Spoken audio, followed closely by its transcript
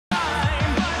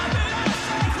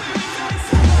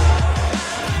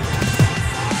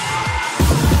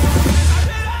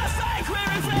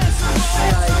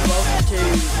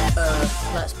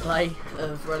play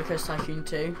of RollerCoaster Tycoon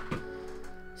 2.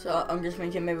 So I'm just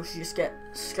thinking maybe we should just get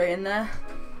straight in there.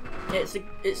 Yeah,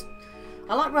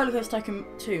 I like RollerCoaster Tycoon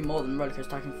 2 more than RollerCoaster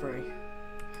Tycoon 3.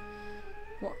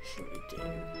 What should we do?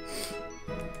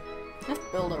 Let's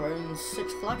build our own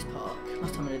Six Flags park.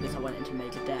 Last time I did this I went into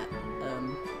major debt.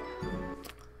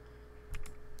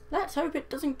 Let's hope it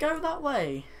doesn't go that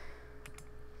way.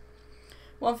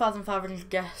 1,500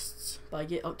 guests by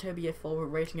October year 4 with a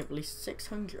rating of at least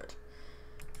 600.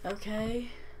 Okay,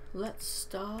 let's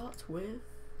start with...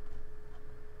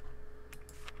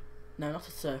 No, not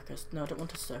a circus. No, I don't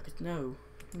want a circus. No.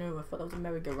 No, I thought that was a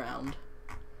merry-go-round.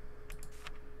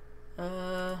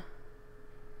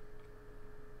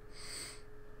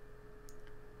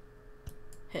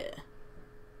 Here.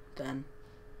 Then.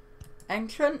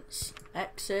 Entrance.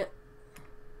 Exit.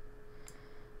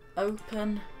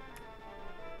 Open.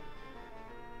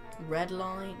 Red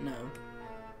line. No.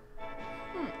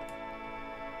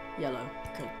 Yellow.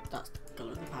 Okay, that's the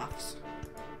colour of the paths.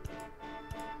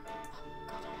 Oh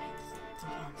god, I hate this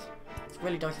sometimes. It's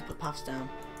really dicey to put paths down.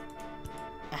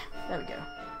 There we go.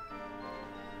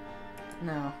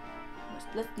 Now,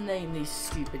 let's name these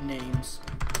stupid names.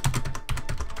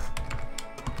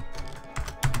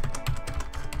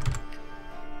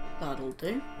 That'll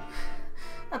do.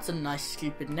 That's a nice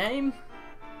stupid name.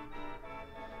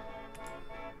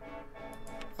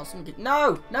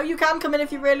 No! No, you can come in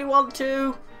if you really want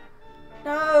to!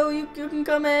 No, you can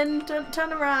come in.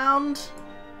 Turn around.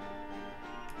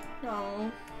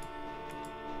 No.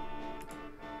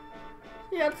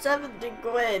 You had 70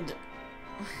 quid.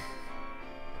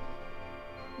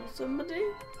 Somebody?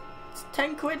 It's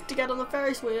 10 quid to get on the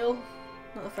Ferris wheel.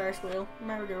 Not the Ferris wheel.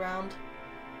 Merry-go-round.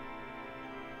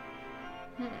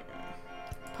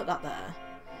 Put that there.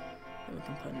 Then we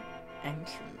can put an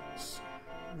entrance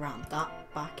round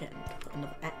that back end. Put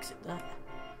another exit there.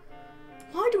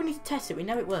 Why do we need to test it? We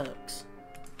know it works.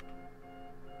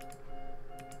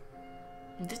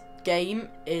 This game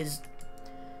is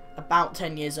about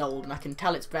 10 years old, and I can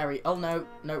tell it's very... Oh no,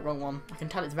 no, wrong one. I can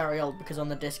tell it's very old because on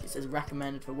the disc it says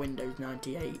recommended for Windows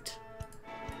 98.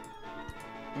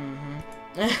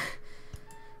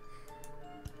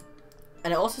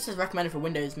 And it also says recommended for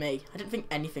Windows Me. I didn't think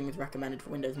anything was recommended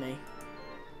for Windows Me.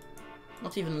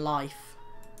 Not even Life.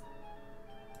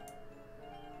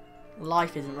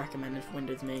 Life isn't recommended for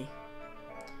Windows Me.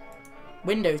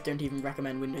 Windows don't even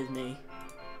recommend Windows Me.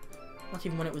 Not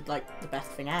even when it was like the best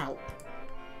thing out.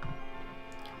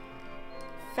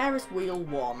 Ferris wheel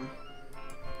 1.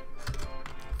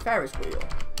 Ferris wheel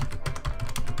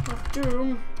of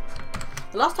doom.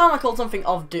 The last time I called something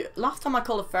of doom, last time I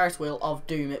called a Ferris wheel of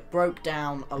doom, it broke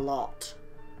down a lot.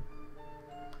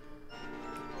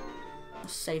 I'll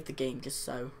save the game just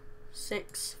so.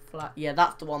 Six Flags. Yeah,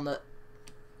 that's the one that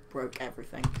broke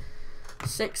everything.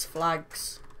 Six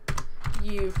Flags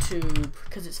YouTube,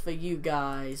 because it's for you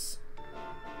guys.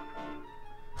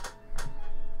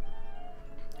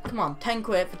 Come on, 10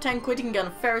 quid. For 10 quid you can get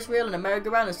on a Ferris wheel and a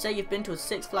merry-go-round and say you've been to a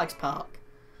Six Flags park.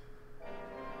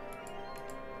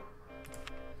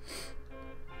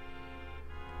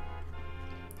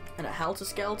 And a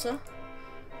helter-skelter.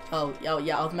 Oh,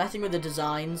 yeah, I was messing with the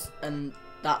designs and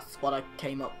that's what I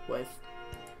came up with.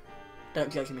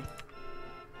 Don't judge me.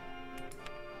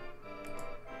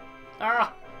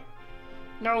 Ah!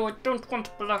 No, I don't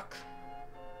want black.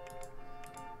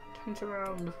 Turn it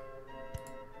around.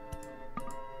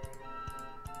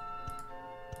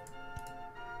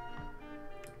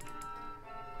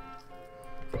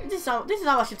 This is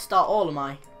how I should start all of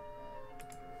my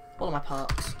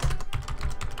parks.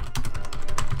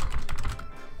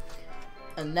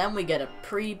 And then we get a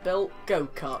pre-built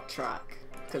go-kart track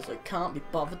because we can't be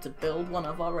bothered to build one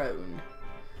of our own.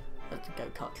 That's the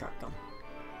go-kart track gone.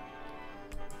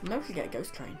 Maybe we could get a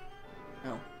ghost train.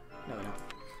 Oh, no we're not.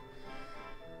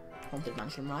 Haunted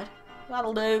mansion ride.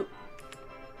 That'll do.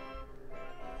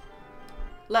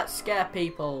 Let's scare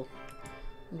people.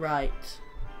 Right.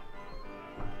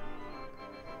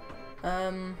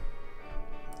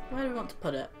 Where do we want to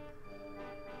put it?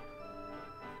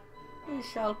 We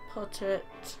shall put it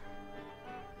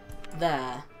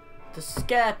there to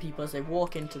scare people as they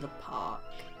walk into the park.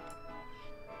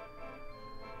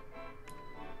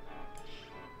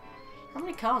 How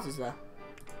many cars is there?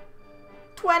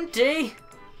 20!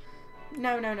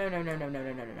 No, no, no, no, no, no, no,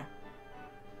 no, no, no, no.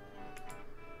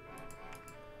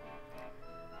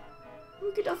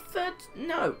 We could have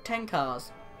 10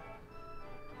 cars.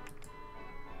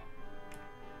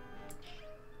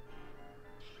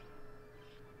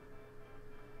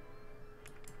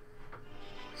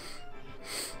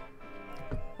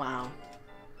 Wow.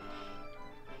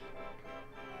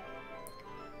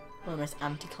 Well, the most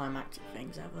anticlimactic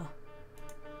things ever.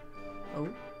 Oh.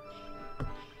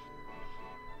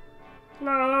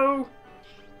 No!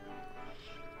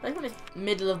 Like when it's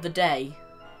middle of the day.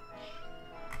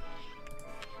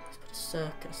 Let's put a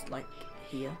circus, like,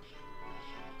 here.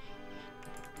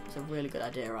 It's a really good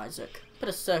idea, Izaak. Put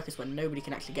a circus where nobody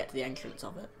can actually get to the entrance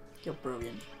of it. You're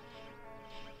brilliant.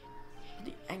 Put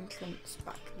the entrance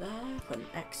back there. Put an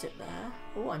exit there.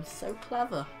 Oh, I'm so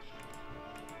clever.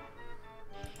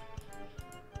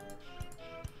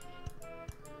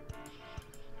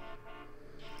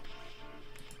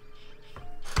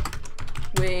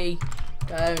 We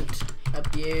don't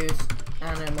abuse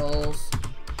animals.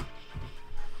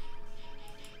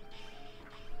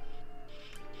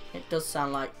 It does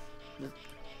sound like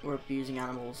we're abusing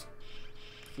animals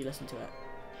if you listen to it.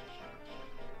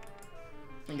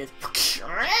 And it goes.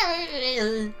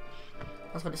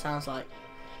 That's what it sounds like.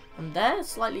 And they're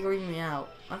slightly creeping me out.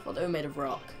 I thought they were made of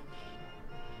rock.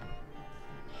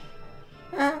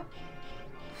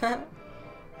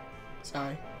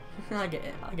 Sorry. I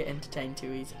get entertained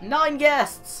too easy. 9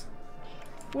 guests!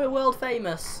 We're world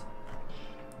famous.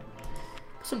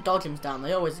 Put some dodgems down.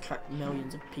 They always attract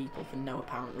millions of people for no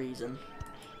apparent reason.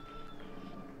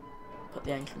 Put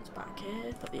the entrance back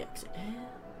here. Put the exit here.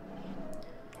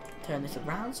 Turn this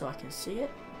around so I can see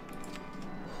it.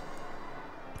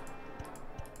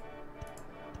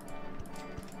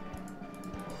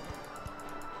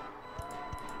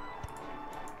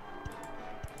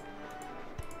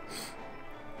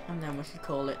 And then we should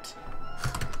call it,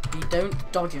 we don't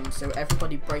dodge them so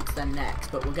everybody breaks their necks,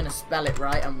 but we're going to spell it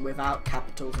right and without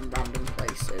capitals and random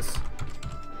places.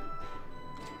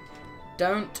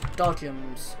 Don't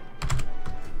dodgems.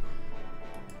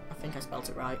 I think I spelled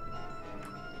it right.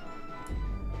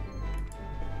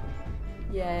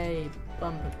 Yay,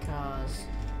 bumper cars.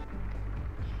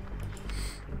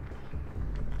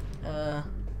 You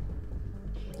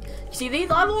see, these,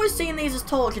 I've always seen these as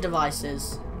torture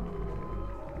devices.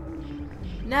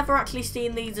 Never actually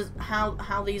seen these as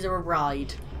how these are a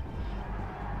ride.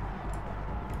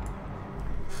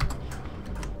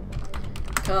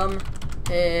 Come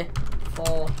here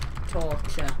for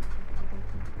torture.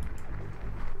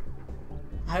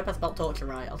 I hope I spelled torture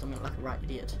right, else I'm gonna look like a right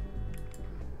idiot.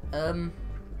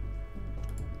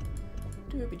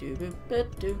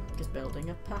 Dooby-doo-boo-bit-doo. Just building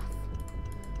a path.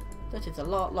 That is a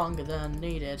lot longer than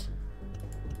needed.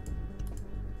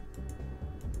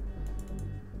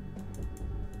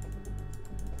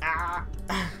 Ah!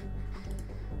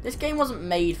 This game wasn't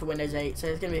made for Windows 8, so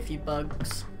there's going to be a few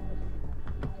bugs.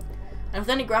 And if there's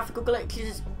any graphical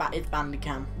glitches, it's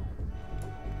Bandicam.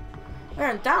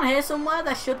 And down here somewhere,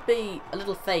 there should be a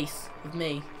little face of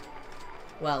me.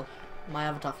 Well, my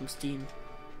avatar from Steam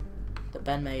that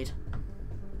Ben made.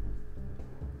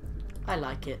 I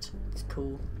like it. It's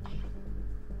cool.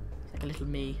 It's like a little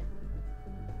me.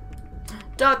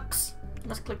 Ducks!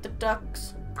 Must click the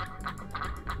ducks.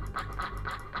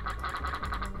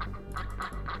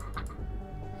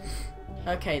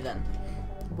 Okay then.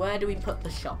 Where do we put the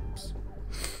shops?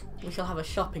 We shall have a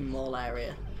shopping mall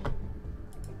area.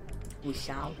 We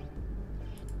shall.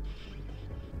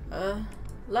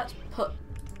 Let's put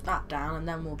that down and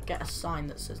then we'll get a sign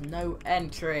that says no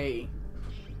entry.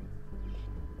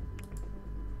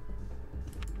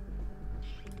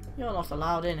 You're not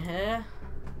allowed in here.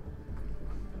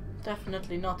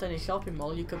 Definitely not any shopping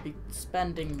mall. You could be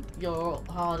spending your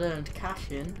hard-earned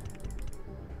cash in.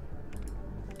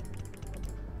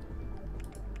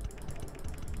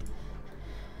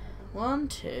 One,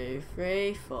 2,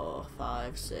 3, 4,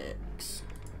 5, 6.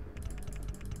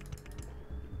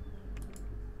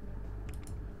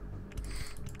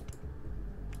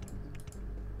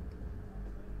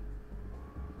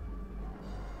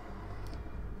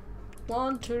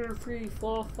 One, 2, 3,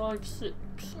 4, 5, 6.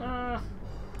 Ah,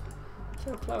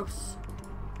 so close.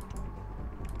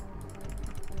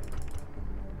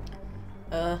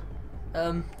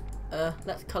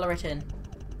 Let's colour it in.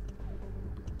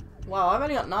 Wow, I've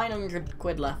only got 900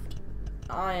 quid left.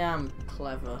 I am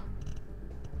clever.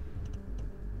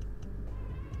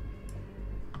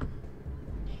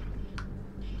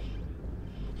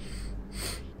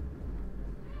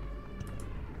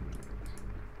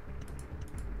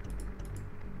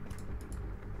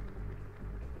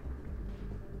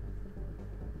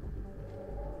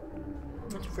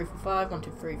 One, 2, 3, 4, 5. 1,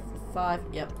 2, 3, 4, 5.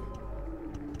 Yep.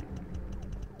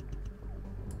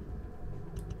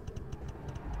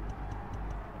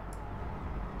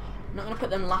 I'm not going to put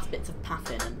them last bits of path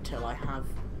in until I have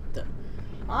the...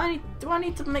 Do I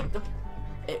need to make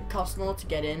it cost more to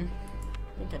get in?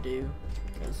 I think I do,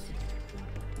 because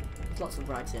there's lots of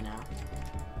rides here now.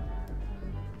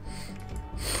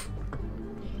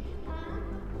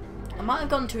 I might have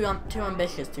gone too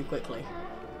ambitious too quickly.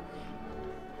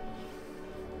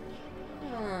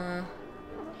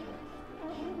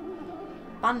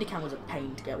 Bandicam was a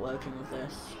pain to get working with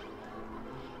this.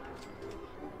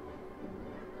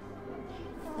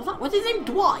 Was his name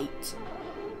Dwight?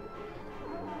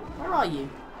 Where are you?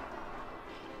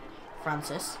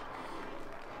 Francis?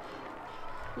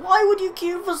 Why would you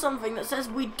queue for something that says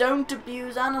we don't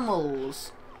abuse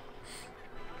animals?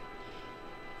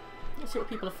 Let's see what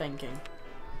people are thinking.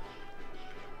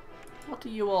 What are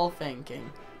you all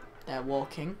thinking? They're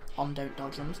walking on Don't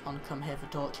Dodge 'Ems, on Come Here for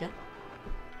Torture.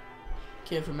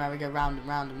 Queue for merry-go round and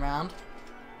round and round.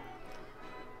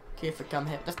 Queue for Come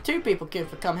Here. There's 2 people queuing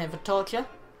for Come Here for Torture.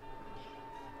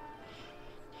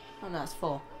 Oh no, that's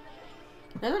 4.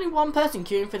 There's only 1 person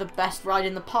queuing for the best ride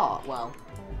in the park. Well,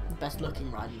 the best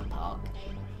looking ride in the park.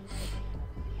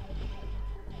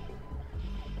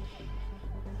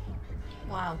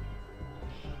 Wow.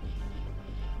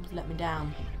 You've let me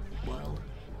down, world.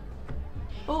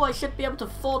 Oh, I should be able to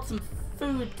afford some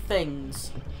food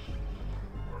things.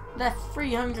 They're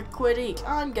 300 quid each.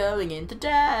 I'm going into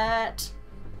debt.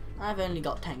 I've only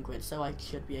got 10 quid, so I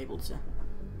should be able to.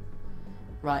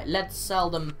 Right, let's sell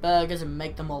them burgers and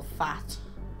make them all fat.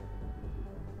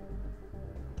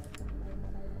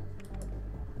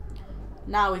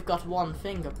 Now we've got 1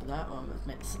 thing up there. Oh,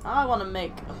 I want to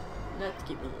make. Let's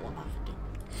keep them at 150.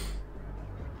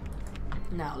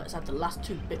 Now let's add the last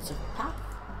 2 bits of path.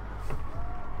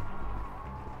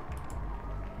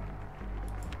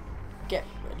 Get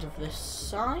rid of this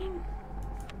sign.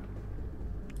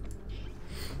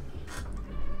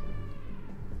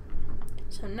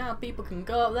 So now people can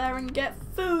go up there and get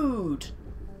food.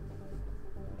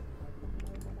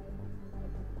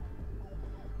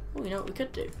 Oh, you know what we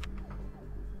could do?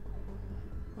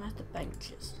 Where's the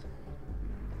benches?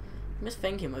 I'm just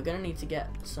thinking we're going to need to get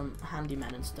some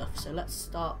handymen and stuff. So let's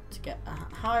start to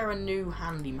hire a new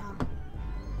handyman.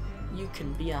 You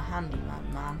can be a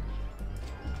handyman, man.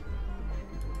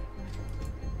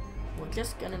 We're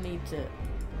just going to need to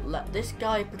let this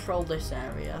guy patrol this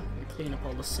area and clean up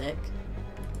all the sick.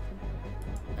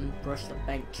 And brush the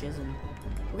benches, and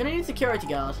we're going to need a security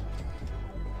guard.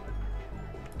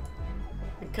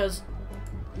 Because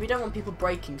we don't want people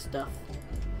breaking stuff.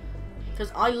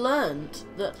 Because I learned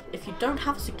that if you don't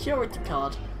have a security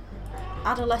card,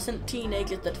 adolescent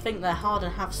teenagers that think they're hard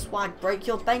and have swag break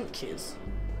your benches.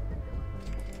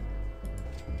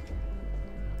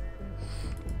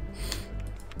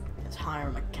 Let's hire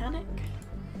a mechanic.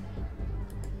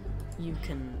 You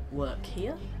can work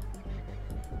here.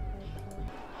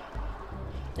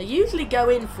 They usually go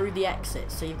in through the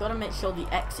exits, so you've got to make sure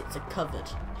the exits are covered.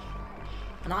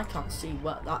 And I can't see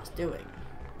what that's doing.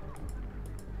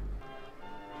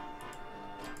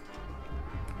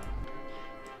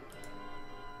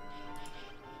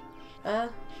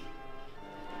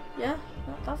 Yeah,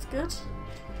 that's good.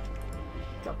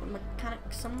 Got a mechanic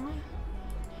somewhere.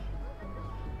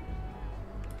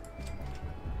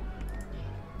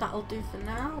 That'll do for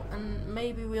now, and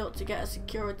maybe we ought to get a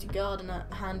security guard and a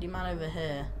handyman over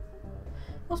here.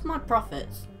 What's my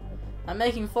profits? I'm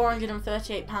making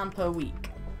 £438 per week.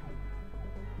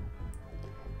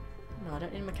 No, I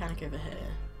don't need a mechanic over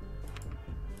here.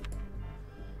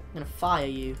 I'm gonna fire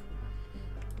you.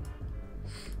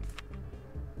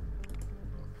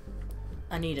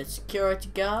 I need a security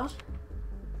guard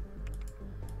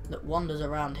that wanders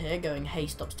around here going, hey,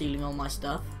 stop stealing all my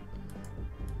stuff.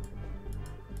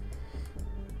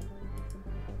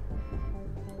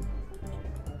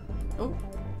 Oh.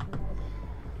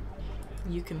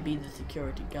 You can be the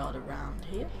security guard around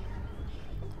here.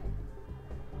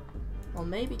 Or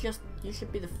maybe just, you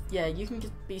should be the, yeah, you can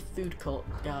just be food court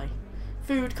guy.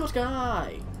 Food court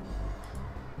guy!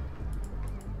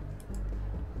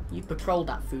 You patrol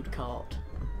that food court.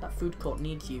 That food court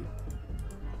needs you.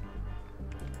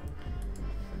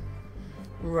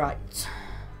 Right.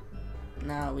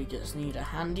 Now we just need a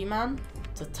handyman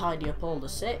to tidy up all the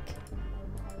sick.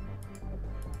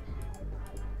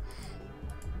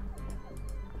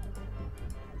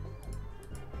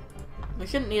 We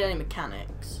shouldn't need any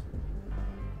mechanics.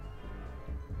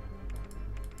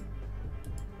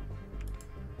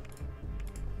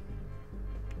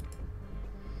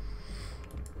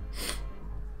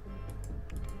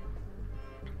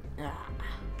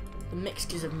 The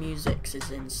mixtures of musics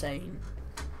is insane.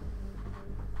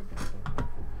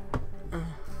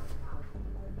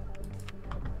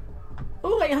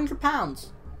 Oh,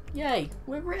 £800! Yay,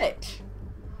 we're rich.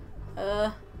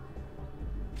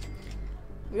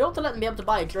 We ought to let them be able to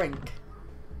buy a drink.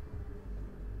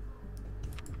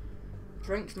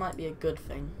 Drinks might be a good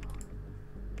thing.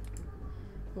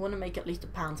 We want to make at least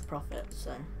 £1 profit,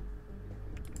 so.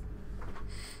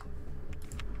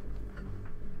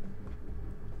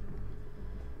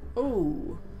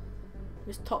 Ooh.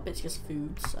 This top bit's just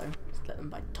food, so let's let them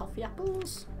buy toffee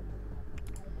apples.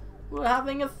 We're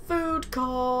having a food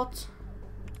court.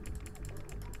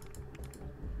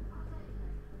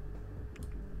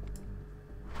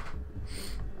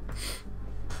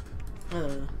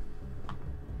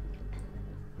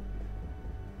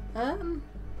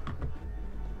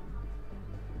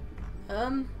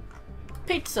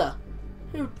 Pizza.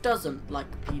 Who doesn't like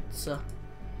pizza?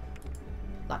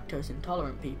 Lactose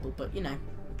intolerant people, but you know.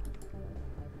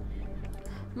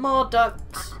 More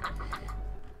ducks.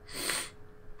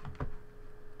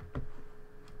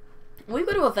 We've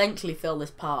got to eventually fill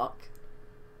this park.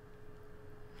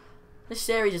 This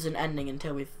series isn't ending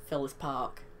until we fill this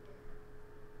park.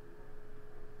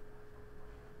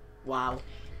 Wow.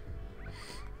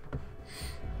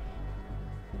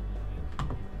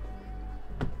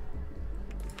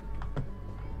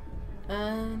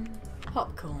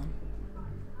 Popcorn.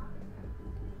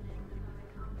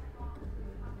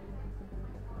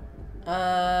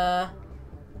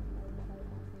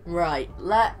 Right,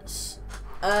 let's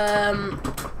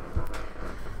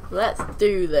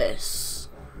do this.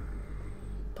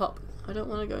 I don't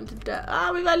want to go into debt.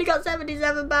 Ah, we've only got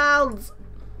 £77.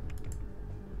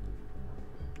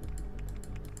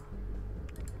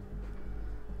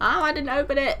 Oh, I didn't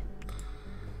open it.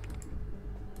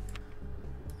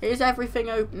 Is everything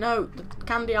open? No, the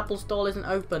candy apple stall isn't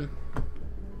open.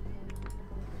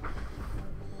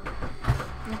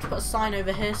 I have to put a sign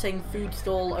over here saying food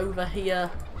stall over here.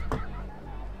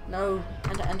 No,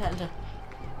 enter, enter, enter.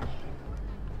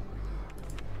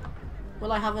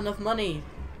 Will I have enough money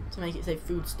to make it say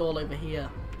food stall over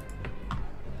here?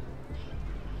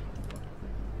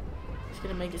 Just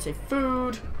gonna make it say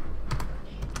food.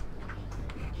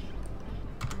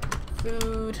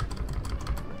 Food.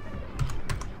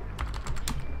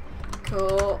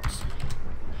 Court.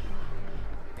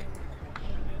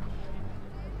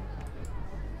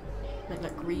 Make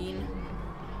that green.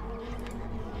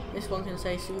 This one can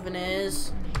say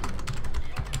souvenirs.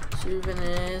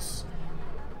 Souvenirs.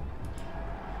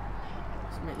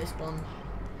 Let's make this one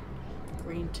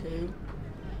green too.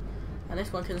 And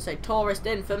this one can say tourist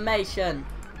information.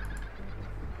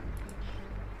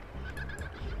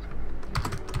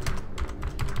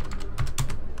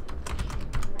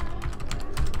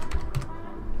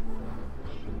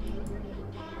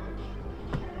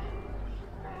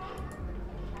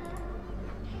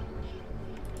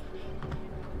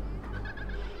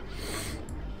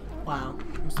 Wow,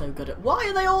 I'm so good at. Why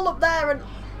are they all up there and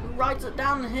rides it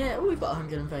down here? Oh, we've got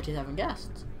 137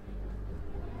 guests.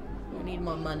 We need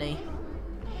more money.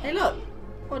 Hey, look!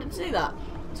 Oh, I didn't see that.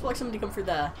 It's like somebody come through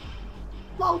there.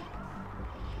 Lol.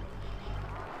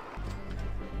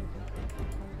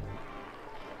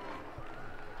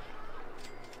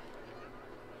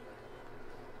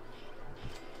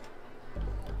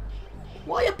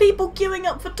 Why are people queuing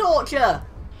up for torture?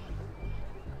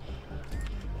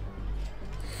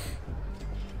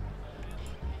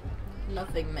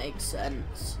 Nothing makes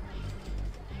sense.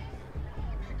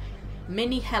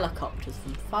 Mini helicopters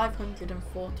from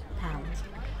 £540.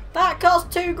 That cost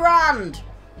 £2 grand.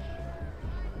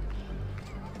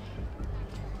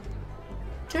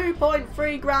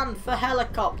 2.3 grand for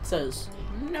helicopters.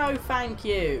 No, thank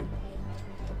you.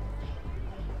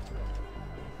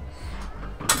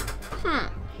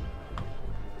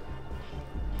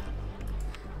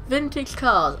 Vintage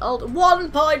cars, old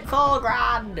 1.4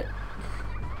 grand.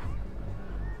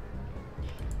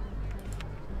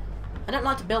 I don't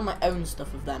like to build my own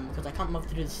stuff of them because I can't bother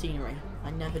to do the scenery.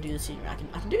 I never do the scenery. I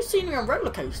can do scenery on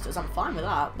roller coasters. I'm fine with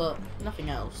that, but nothing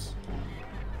else.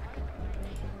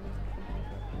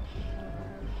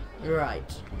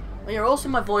 Right. Well, yeah, also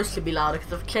my voice could be louder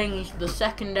because I've changed the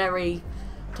secondary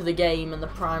to the game and the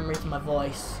primary to my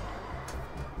voice,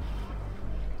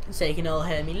 so you can all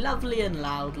hear me lovely and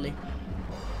loudly.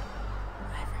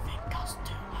 Everything costs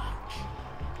too much.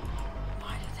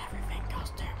 Why does everything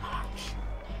cost too much?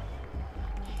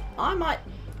 I might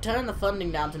turn the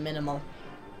funding down to minimal.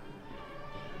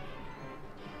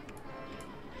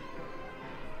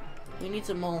 We need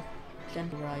some more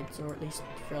gentle rides, or at least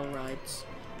thrill rides.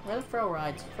 Where are the thrill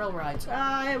rides? Thrill rides.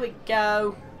 Ah, here we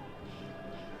go.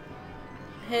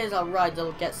 Here's our ride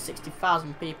that'll get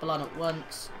 60,000 people on at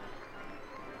once.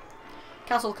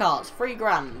 Castle carts, £3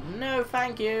 grand. No,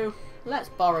 thank you. Let's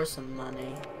borrow some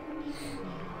money.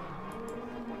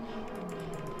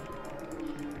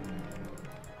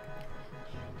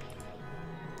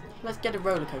 Let's get a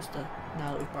roller coaster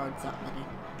now that we've borrowed that money.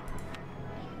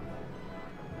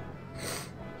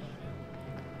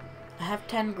 have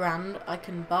 10 grand, I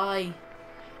can buy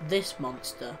this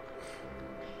monster.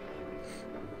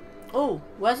 Oh,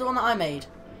 where's the one that I made?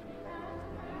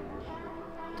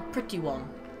 The pretty one.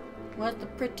 Where's the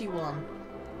pretty one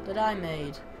that I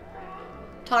made?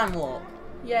 Time warp.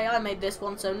 Yay, I made this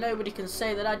one so nobody can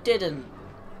say that I didn't.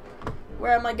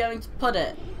 Where am I going to put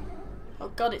it? Oh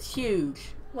god, it's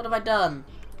huge. What have I done?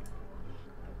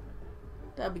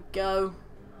 There we go.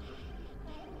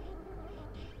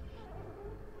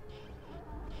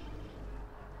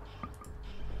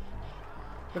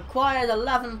 Required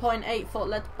 11.8 foot.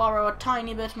 Let's borrow a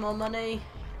tiny bit more money.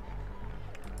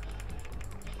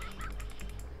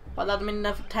 But that'd mean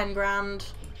enough for 10 grand.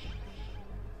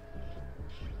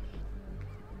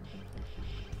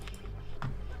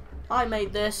 I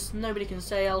made this. Nobody can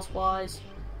say elsewise.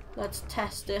 Let's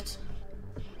test it.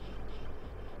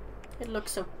 It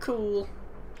looks so cool.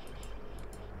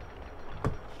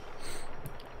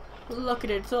 Look at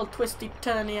it. It's all twisty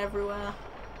turny everywhere.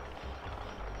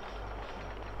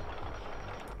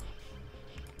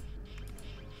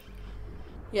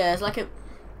 Yeah, it's like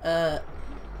a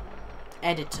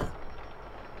editor,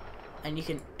 and you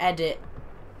can edit.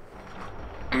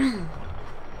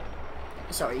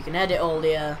 Sorry, you can edit all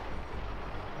the.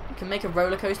 You can make a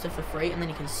roller coaster for free, and then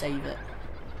you can save it.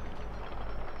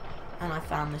 And I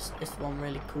found this one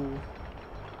really cool,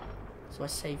 so I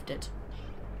saved it.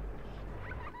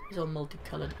 It's all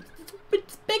multicolored.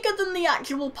 It's bigger than the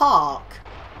actual park.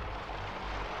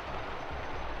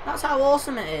 That's how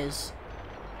awesome it is.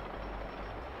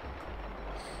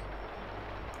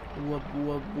 Wub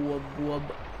wub wub wub.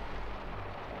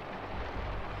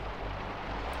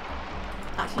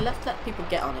 Actually, let's let people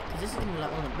get on it, because this is going to be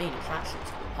like one of the main attractions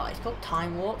of the park. It's called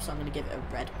Time Warp, so I'm going to give it a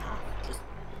red path, just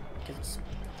because it's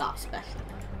that special.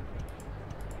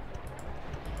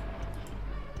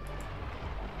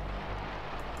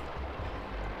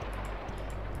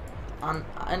 And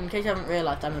in case you haven't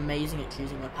realised, I'm amazing at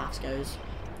choosing where paths goes.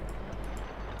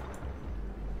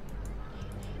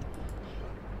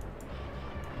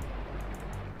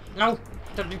 No!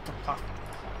 Don't do the path.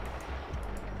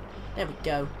 There we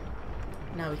go.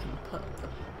 Now we can put the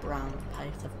brown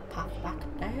path back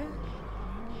there.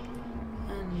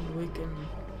 And we can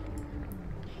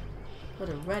put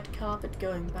a red carpet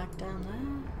going back down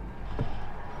there.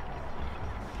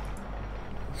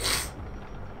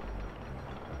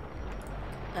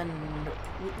 And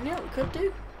you know what we could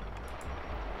do?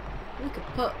 We could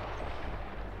put.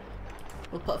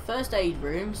 We'll put a first aid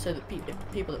room so that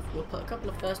we'll put a couple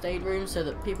of first aid rooms so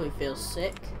that people who feel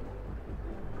sick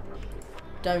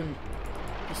don't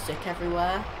be sick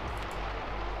everywhere.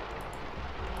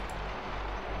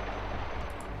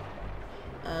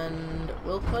 And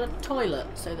we'll put a toilet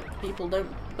so that people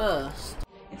don't burst.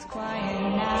 It's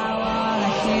quiet now, all I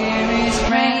hear is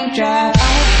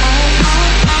raindrops.